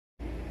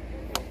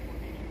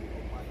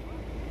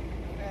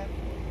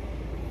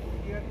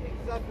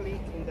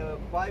exactly in the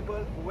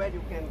Bible where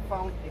you can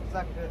find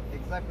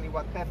exactly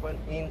what happened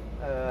in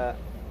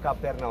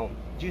Capernaum.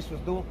 Jesus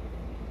do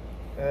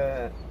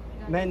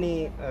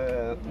many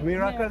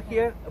miracles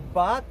here,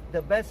 but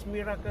the best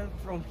miracle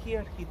from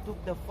here, he took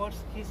the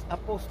first his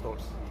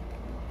apostles.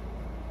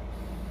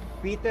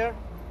 Peter,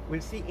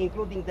 we'll see,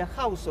 including the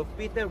house of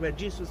Peter, where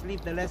Jesus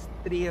lived the last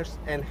 3 years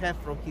and a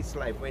half from his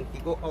life when he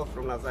go out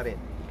from Nazareth.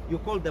 You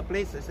call the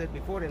place, I said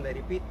before and I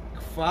repeat,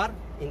 Kfar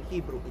in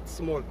Hebrew, it's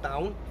small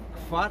town,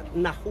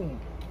 Kfar-Nahum,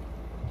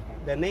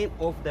 the name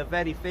of the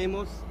very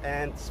famous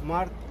and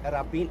smart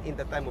rabbin in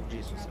the time of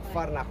Jesus,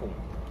 Kfar-Nahum.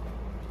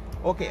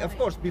 Okay, of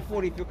course,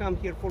 before, if you come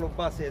here full of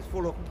buses,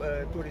 full of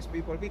tourist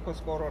people,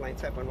 because Corona,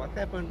 it's happened what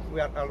happened, we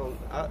are alone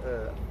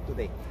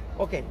today.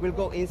 Okay, we'll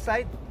go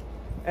inside.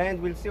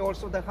 And we'll see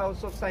also the house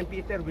of Saint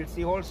Peter. We'll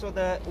see also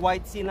the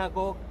white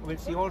synagogue. We'll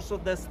see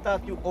also the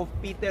statue of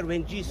Peter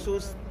when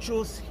Jesus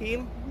chose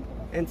him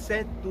and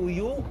said, to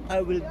you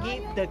I will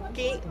give the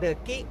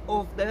key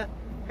of the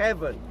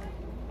heaven.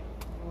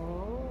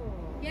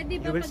 Yeah,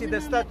 diba, you will see the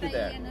statue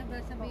there.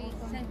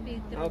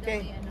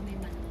 Okay.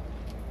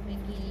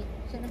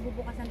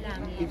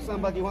 If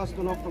somebody wants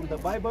to know from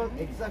the Bible,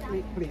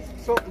 exactly, please.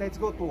 So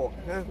let's go to walk.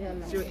 Huh?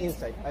 See you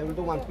inside. I will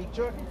do one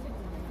picture.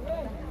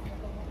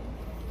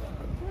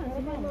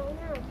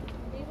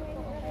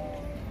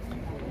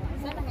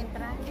 Saan ang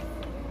entrance?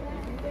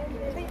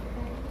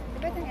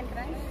 Diba ang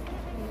entrance?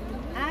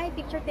 Ay,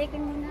 picture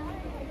taken muna.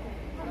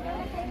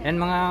 Yan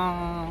mga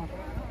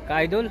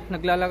ka-idol,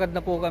 naglalakad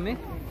na po kami.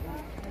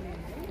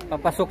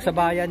 Papasok sa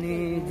bayan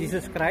ni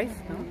Jesus Christ.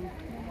 No?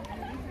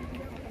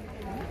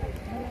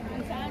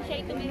 Saan siya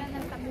itumira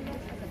ng tatlong?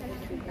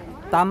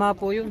 Tama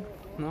po yun.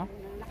 No?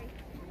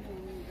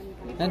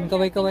 Yan,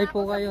 kaway-kaway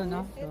po kayo.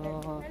 No? So,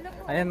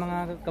 ayan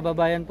mga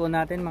kababayan po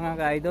natin, mga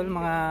ka-idol,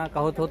 mga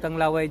kahut-hutang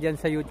laway dyan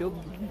sa YouTube.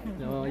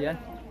 So, yan.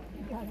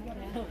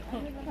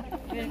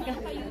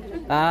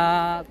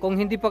 Kung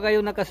hindi pa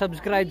kayo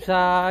nakasubscribe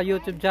sa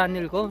YouTube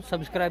channel ko,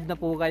 subscribe na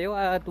po kayo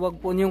at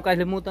huwag po niyong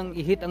kalimutang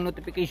i-hit ang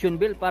notification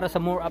bell para sa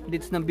more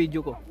updates ng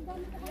video ko.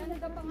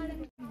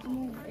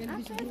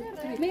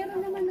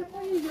 Meron naman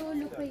ako yung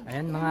lolo ko.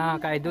 Ayan mga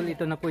ka-idol,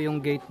 ito na po yung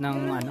gate ng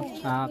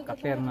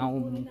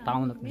CAPHARNAUM,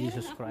 town of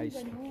Jesus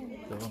Christ.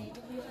 So,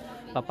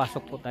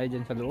 papasok po tayo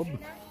dyan sa loob.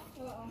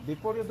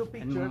 Before you do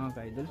picture,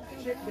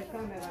 check the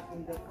camera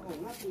in the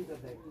front, not in the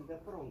back, in the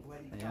front.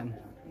 Where ayan.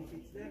 If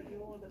it's there, you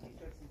all the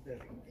pictures is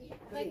there.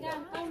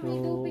 We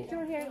do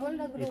picture here, all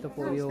the group. Ito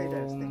po yung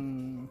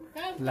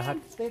lahat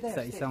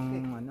sa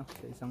isang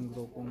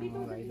grupo ng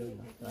mga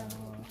idol.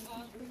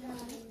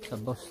 Sa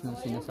boss na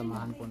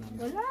sinasamahan po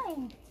namin.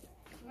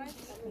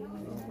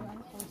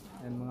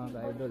 Ayan mga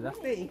ka-idol.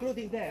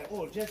 Including there,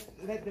 all, just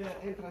let the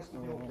entrance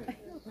to be open.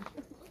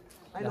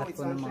 Lahat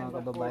po ng mga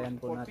kababayan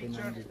po natin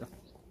nandito.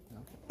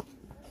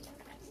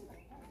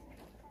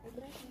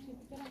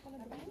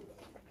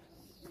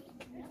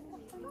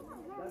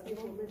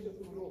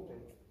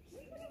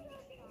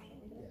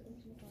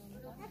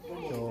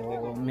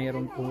 So,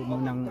 meron po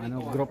ng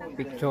group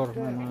picture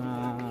ng mga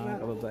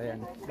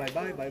kababayan.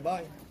 Bye-bye,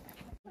 bye-bye.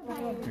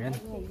 Ayan.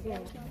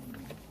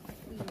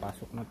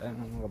 Papasok na tayo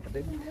mga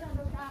kapatid.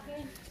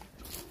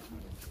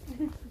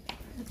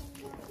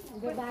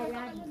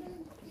 Babayan.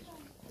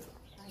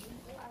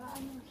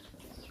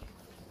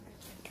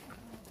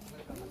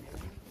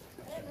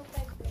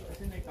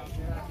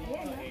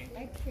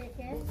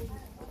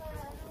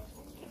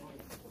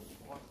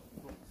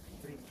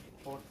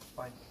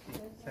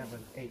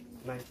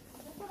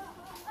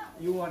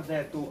 You are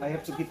there too. I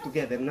have to keep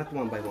together, not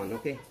one by one,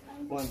 okay?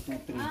 1,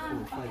 2, 3,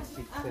 4, 5,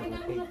 6, 7,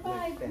 8,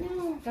 9,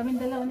 10. Kami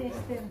dalawa ni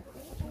Esther.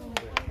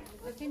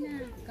 Okay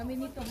na. Kami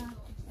nito ha.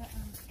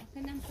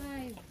 Okay na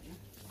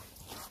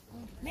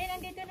 5. May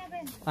nandito na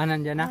Ben.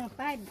 Nandyan na?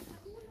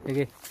 5.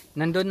 Sige.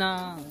 Nandun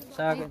na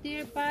sa akin.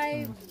 Tier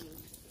 5.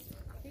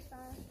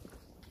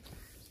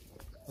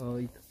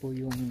 Ito po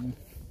yung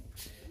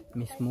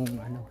mismong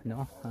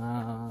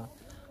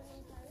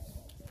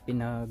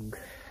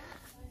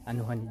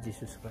pinag-anuhan ni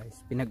Jesus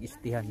Christ,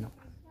 pinag-istihan, no?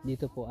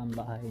 Dito po ang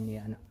bahay ni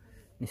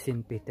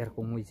Saint Peter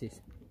kung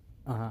Moises.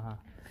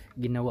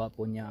 Ginawa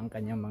po niya ang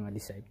kanyang mga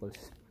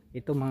disciples.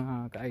 Ito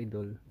mga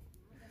ka-idol,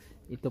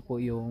 ito po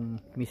yung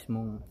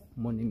mismong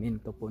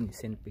monumento po ni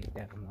Saint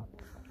Peter, no?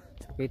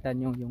 So kita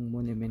nyo yung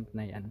monument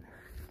na yan.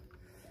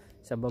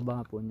 Sa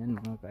baba po niyan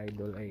mga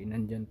ka-idol ay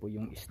nandyan po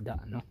yung isda,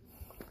 no?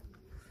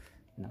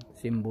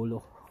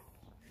 Simbolo.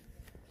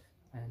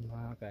 Ayan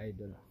mga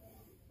ka-idol.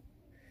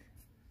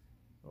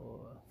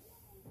 So,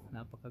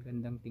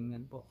 napakagandang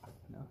tingnan po,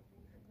 no?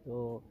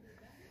 So,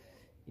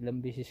 ilang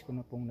beses ko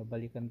na pong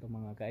nabalikan to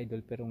mga ka-idol,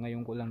 pero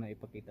ngayon ko lang na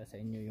ipakita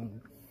sa inyo yung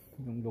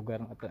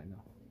lugar na to,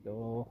 no? So,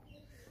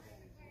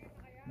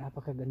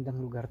 napakagandang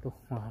lugar to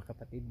mga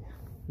kapatid.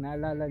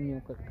 Naalala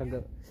nyo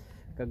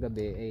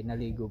kagabi ay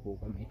naligo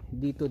po kami.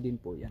 Dito din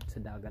po yan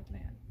sa dagat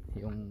na yan.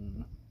 Yung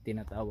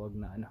tinatawag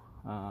na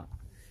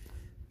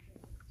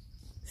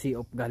Sea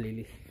of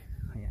Galilee.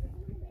 Ayan.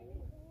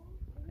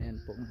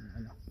 Ayan po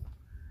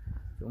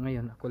So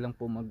ngayon ako lang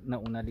po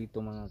nauna dito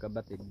mga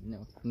kabatid,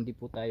 no? Hindi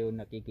po tayo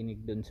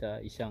nakikinig doon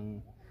sa isang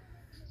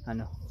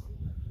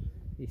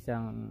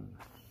isang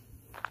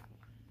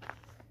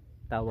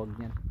tawag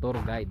niyan, tour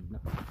guide, no?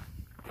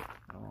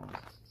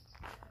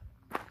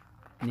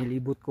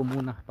 Nilibot ko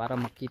muna para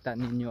makita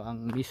ninyo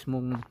ang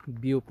mismong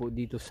view po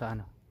dito sa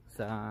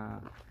sa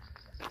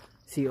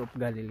Sea of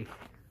Galilee.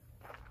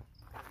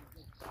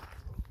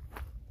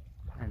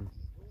 And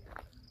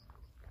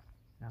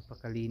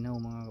napakalinaw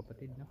mga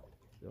kapatid, no?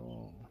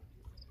 So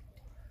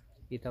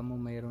kita mo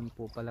mayroon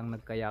po palang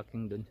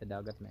nagkayaking doon sa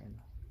dagat na yun.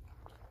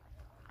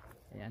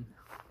 Ayan,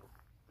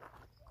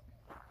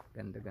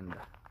 ganda ganda.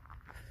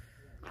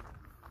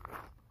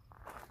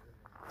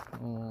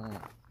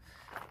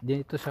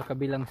 Dito sa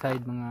kabilang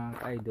side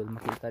mga ka-idol,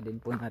 makita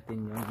din po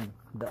natin yung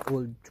the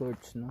old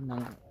church, no,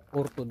 ng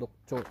Orthodox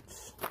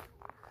Church.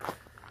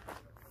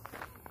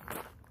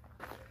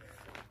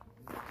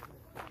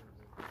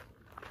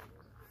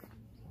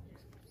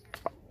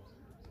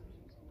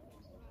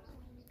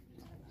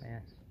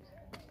 Ayan.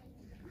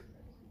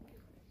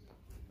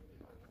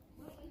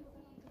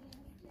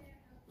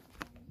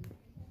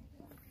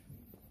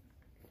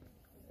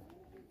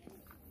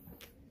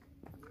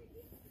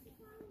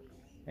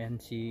 Ayan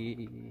si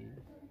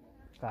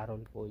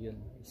Carol po, yun,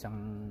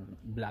 isang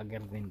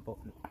vlogger din po.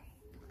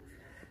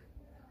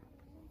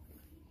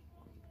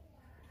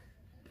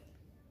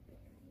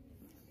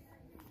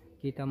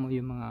 Kita mo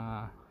yung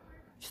mga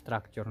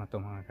structure na to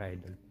mga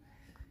ka-idol.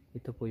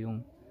 Ito po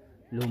yung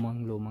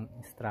lumang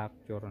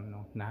structure,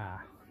 no,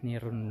 na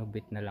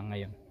nirenobate na lang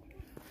ngayon.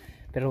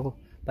 Pero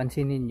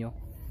pansinin nyo,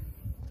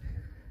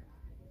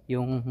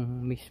 yung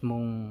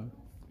mismong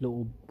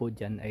loob po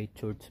dyan ay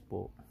church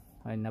po.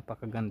 Ay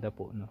napakaganda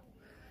po, no.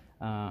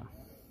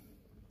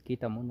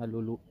 Kita mo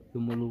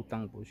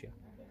lumulutang po siya.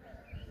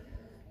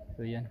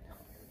 So yan,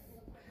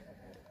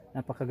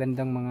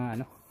 napakagandang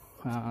mga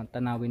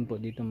tanawin po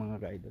dito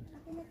mga ka-idol.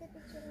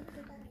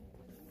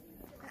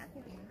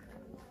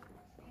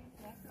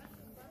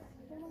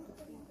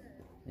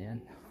 Ayan.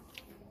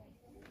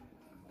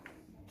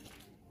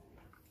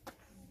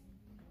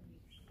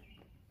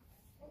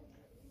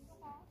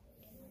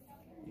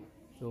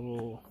 So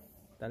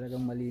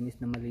talagang malinis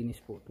na malinis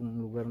po itong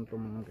lugar nito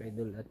mga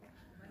ka-idol, at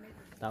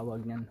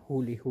tawag niyan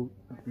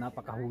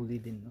napakahuli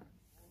din, no?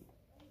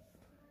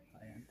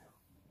 Ayan.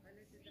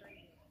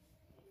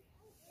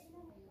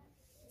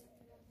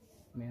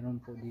 Meron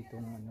po dito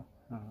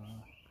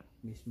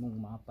mismong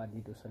mapa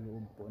dito sa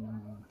loob po ng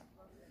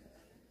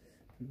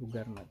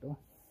lugar na to.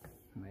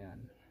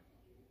 Ayan.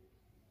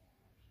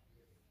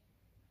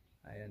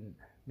 Ayan,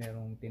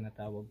 merong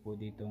tinatawag po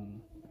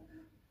ditong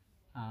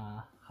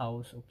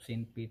House of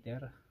St.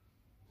 Peter,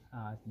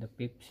 the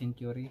 5th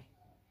century,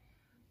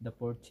 the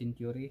 4th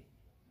century,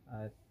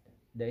 at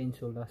the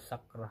Insula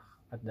Sacra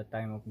at the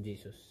time of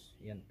Jesus.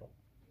 Yan po.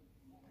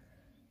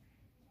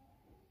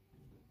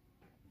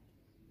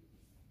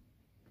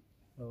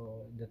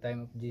 So the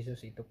time of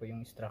Jesus, ito po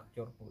yung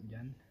structure po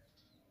dyan.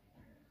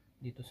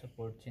 Dito sa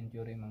 4th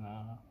century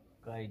mga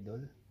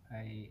ka-idol,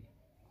 ay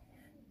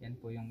yan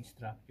po yung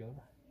structure.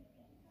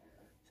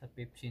 Sa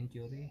 5th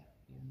century,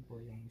 yan po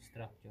yung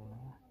structure.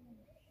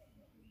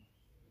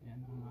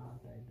 Yan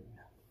mga ka-idol.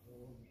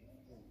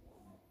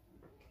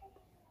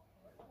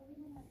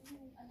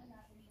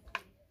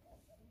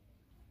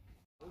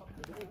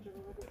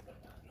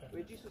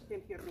 When Jesus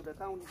came here to the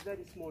town, it's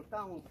very small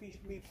town, fish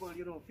people,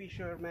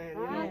 fishermen,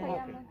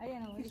 okay.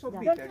 He saw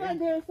Peter. That's why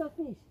there's a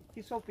fish.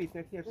 He saw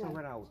Peter here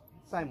somewhere out,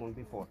 Simon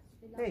before.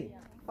 Hey,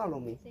 follow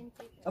me.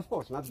 Of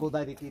course, not go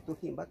directly to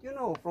him, but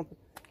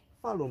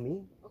follow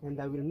me, and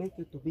I will make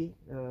you to be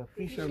a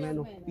fisherman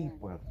of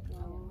people.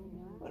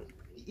 Well,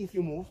 if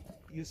you move,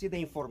 you see the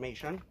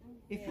information.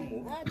 If you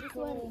move,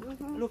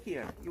 look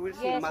here. You will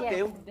see in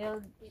Matthew.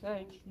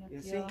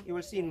 You see, you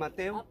will see in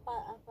Matthew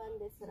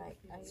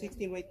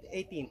 16,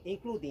 18,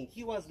 including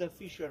he was the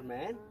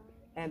fisherman,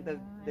 and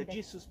the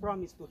Jesus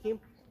promised to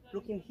him,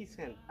 look in his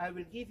hand, I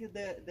will give you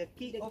the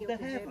key of the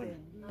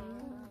heaven.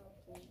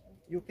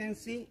 You can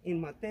see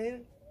in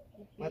Matthew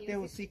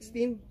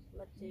 16,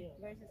 Verse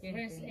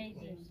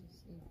 18.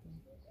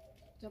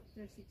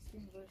 Chapter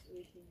 16, verse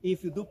 18.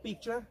 if you do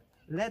picture,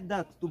 let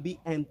that to be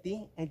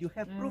empty, and you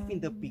have proof in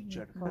the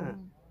picture.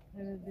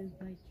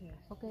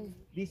 Okay.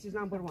 This is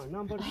number one.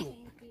 Number two,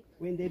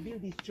 when they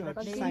build this church,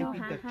 St.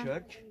 Peter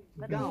Church,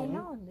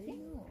 down,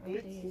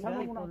 it's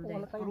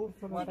proof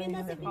what I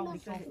have found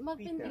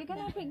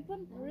because Peter.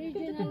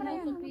 Original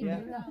House of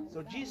Peter. Yeah.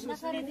 So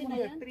Jesus lived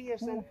here 3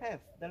 years and a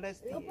half, the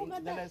last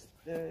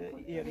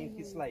year in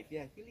his life.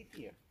 Yeah, he lived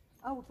here.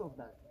 Out of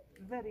that,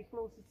 very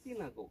close to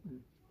synagogue.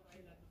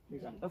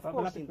 Of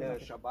course, in the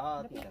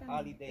Shabbat, in the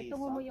holidays,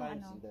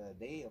 sometimes in the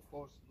day, of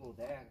course, go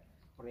there,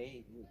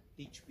 pray,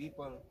 teach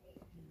people.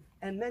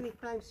 And many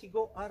times he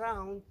go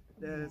around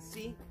the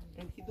sea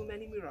and he do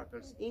many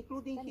miracles,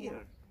 including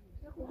here.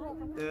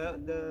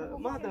 The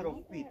mother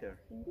of Peter,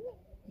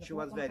 she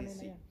was very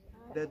sick.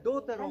 the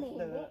daughter of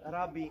the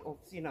rabbi of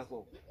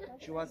synagogue.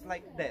 She was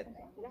like that.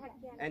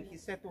 And he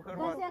said to her,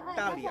 what?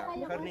 Talia,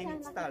 her name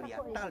is Talia.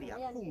 Talia,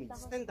 Kumi,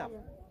 stand up.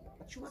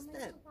 But she was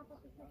dead.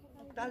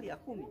 Talia,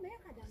 Kumi,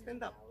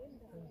 stand up.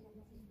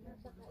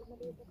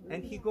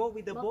 And he go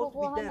with the boat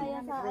with them.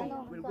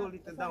 We'll go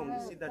little down.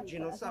 You see that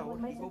dinosaur?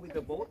 He go with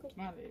the boat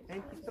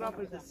and he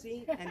traveled the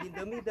sea, and in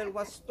the middle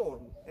was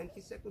storm. And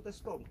he said to the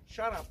storm,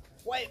 shut up,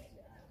 quiet.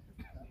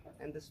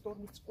 And the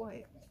storm is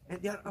quiet.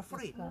 And they are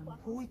afraid.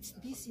 Who is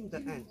this in the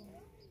end?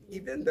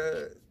 Even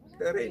the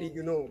rain,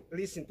 you know,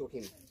 listen to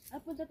him.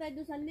 Punta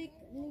tayo doon sa lake.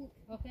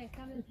 Okay,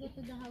 come let's go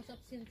to the house of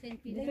St.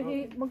 Peter.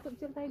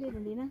 Mag-picture tayo dito,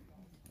 hindi na?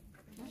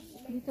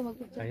 Dito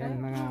mag-picture tayo.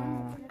 Ayan mga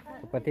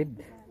kapatid,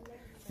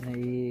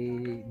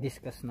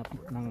 na-discuss na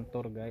po ng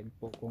tour guide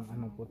po kung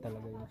ano po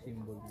talaga yung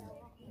symbol niya.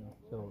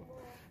 So,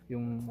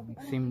 yung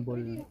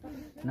symbol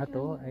na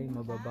to ay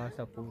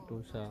mababasa po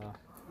to sa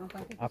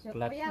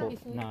aklat po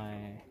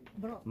na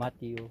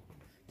Matthew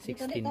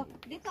 16,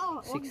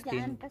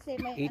 16,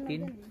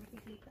 18.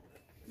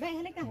 Bay,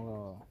 halika.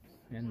 Oh,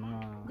 yan mga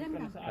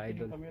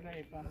idol.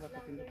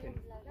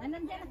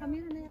 Nandyan na,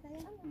 kamera na yata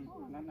yan.